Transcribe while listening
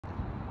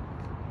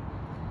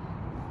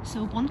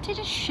So I wanted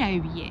to show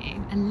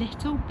you a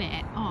little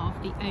bit of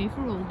the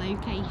overall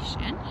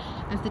location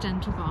of the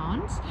Dental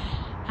Barns.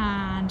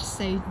 And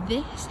so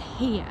this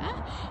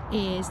here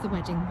is the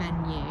wedding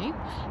venue.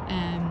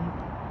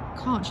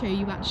 Can't show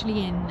you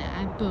actually in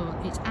there,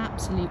 but it's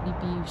absolutely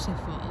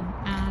beautiful.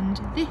 And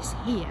this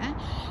here,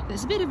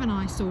 that's a bit of an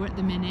eyesore at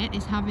the minute,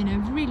 is having a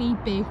really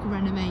big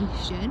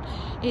renovation.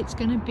 It's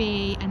going to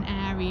be an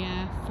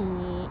area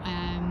for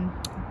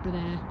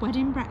the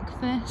wedding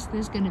breakfast.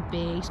 There's going to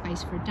be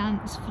space for a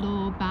dance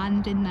floor,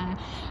 band in there,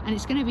 and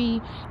it's going to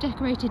be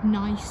decorated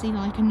nicely,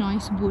 like a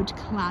nice wood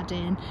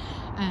cladding.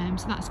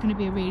 So that's going to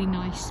be a really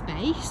nice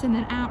space. And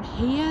then out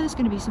here there's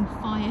going to be some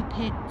fire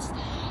pits,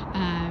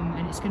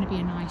 and it's going to be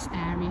a nice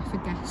area for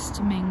guests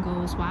to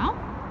mingle as well.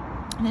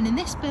 And then in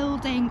this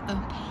building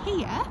up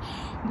here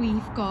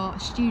we've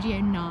got Studio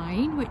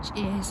 9, which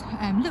is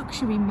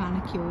luxury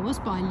manicures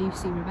by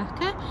Lucy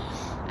Rebecca.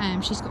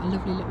 She's got a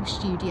lovely little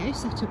studio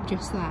set up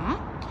just there.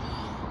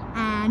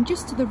 And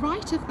just to the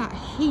right of that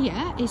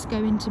here is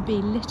going to be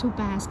Little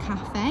Bears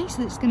Cafe.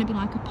 So it's going to be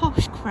like a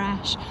posh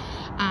creche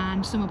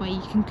and somewhere where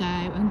you can go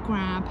and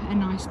grab a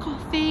nice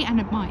coffee and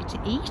a bite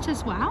to eat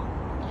as well.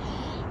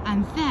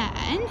 And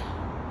then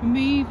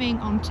moving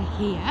on to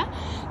here,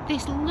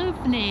 this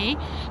lovely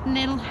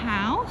little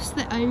house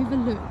that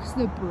overlooks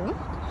the brook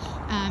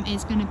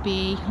is going to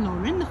be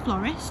Lauren, the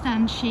florist,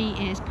 and she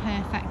is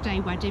Perfect Day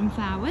Wedding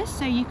Flowers.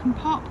 So you can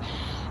pop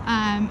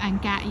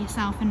and get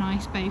yourself a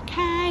nice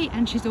bouquet,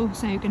 and she's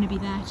also going to be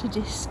there to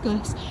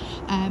discuss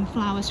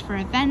flowers for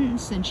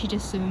events, and she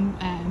does some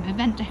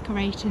event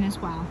decorating as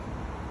well.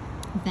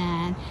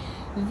 Then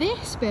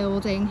this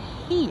building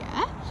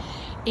here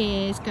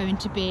is going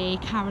to be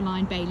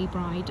Caroline Bailey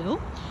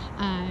Bridal.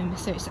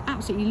 So it's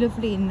absolutely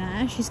lovely in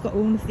there. She's got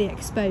all of the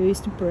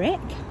exposed brick,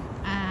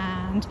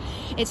 and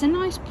it's a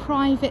nice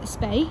private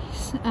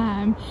space.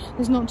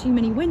 There's not too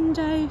many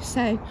windows,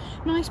 so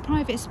nice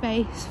private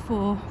space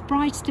for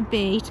brides to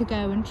be to go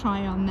and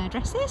try on their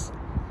dresses.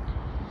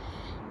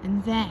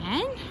 And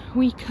then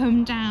we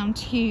come down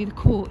to the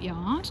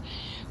courtyard,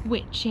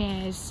 which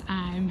is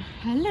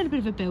a little bit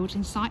of a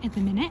building site at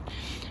the minute,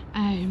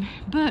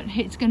 but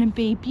it's going to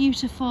be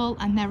beautiful,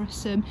 and there are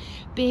some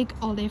big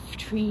olive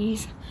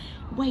trees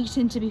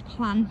waiting to be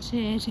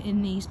planted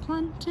in these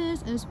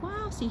planters as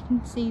well, so you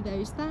can see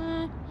those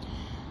there.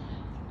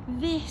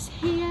 This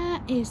here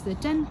is the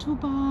Dental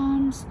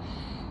Barns,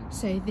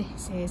 so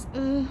this is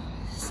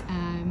us,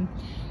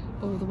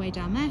 all the way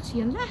down there to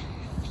your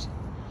left.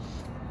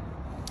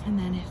 And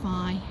then if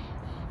I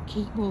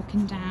keep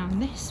walking down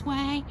this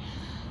way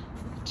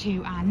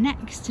to our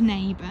next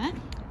neighbour,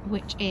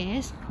 which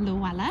is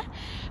Luella,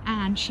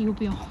 and she will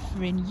be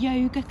offering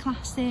yoga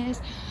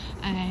classes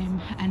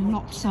and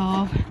lots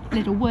of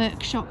little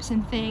workshops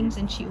and things,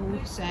 and she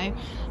also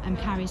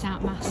carries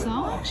out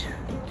massage.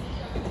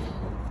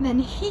 Then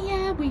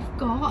here we've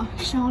got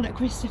Charlotte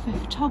Christopher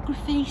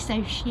Photography,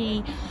 so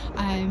she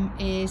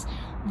is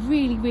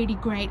really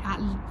great at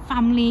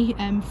family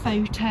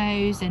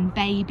photos and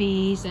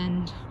babies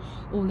and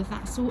all of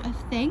that sort of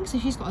thing. So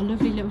she's got a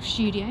lovely little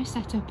studio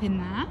set up in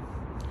there.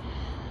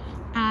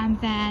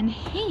 And then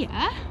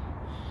here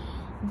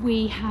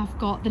we have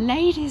got the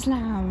ladies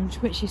lounge,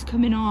 which is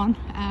coming on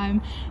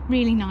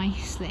really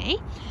nicely,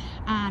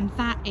 and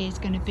that is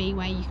going to be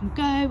where you can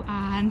go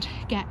and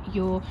get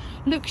your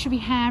luxury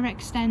hair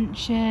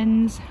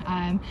extensions,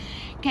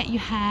 get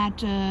your hair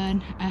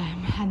done,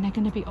 and they're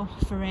going to be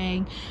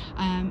offering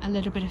a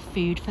little bit of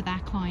food for their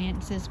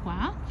clients as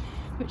well,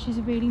 which is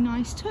a really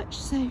nice touch.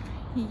 So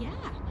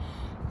yeah,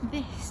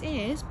 this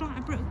is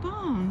Blackbrook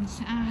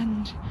Barns,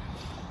 and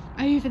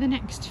over the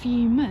next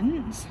few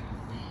months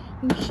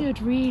we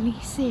should really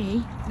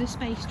see the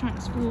space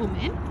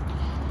transforming.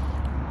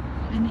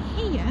 And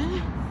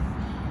here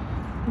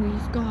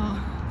we've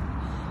got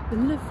the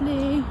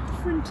lovely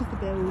front of the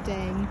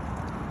building,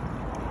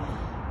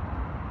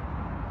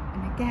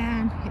 and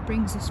again it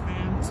brings us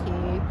round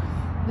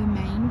to the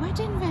main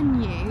wedding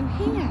venue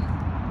here.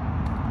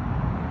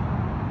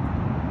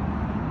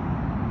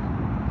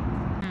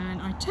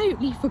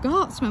 Totally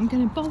forgot, so I'm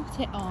going to bolt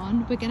it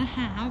on. We're going to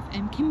have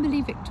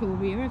Kimberly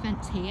Victoria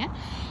events here,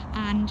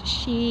 and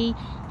she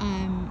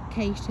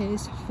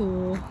caters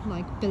for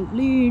like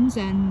balloons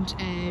and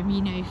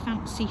you know,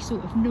 fancy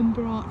sort of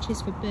number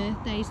arches for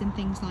birthdays and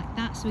things like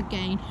that. So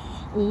again,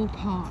 all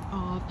part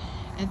of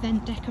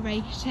event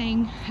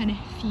decorating. And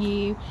if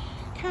you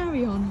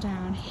carry on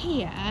down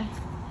here,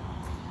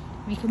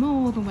 we come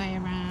all the way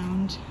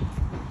around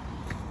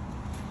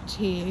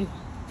to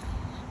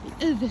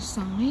the other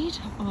side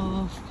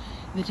of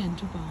the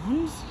Dental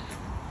Barns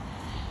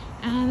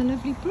and the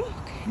lovely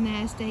brook, and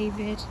there's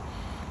David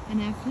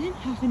and Evelyn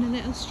having a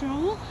little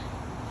stroll.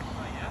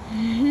 Oh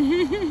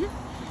yeah.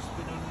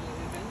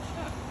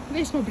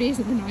 This probably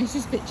isn't the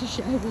nicest bit to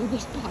show, all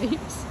these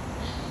pipes,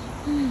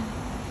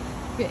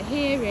 but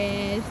here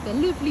is the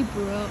lovely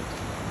brook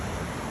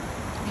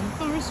and the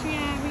forestry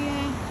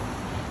area,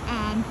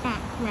 and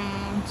back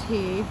round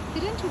to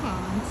the Dental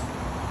Barns.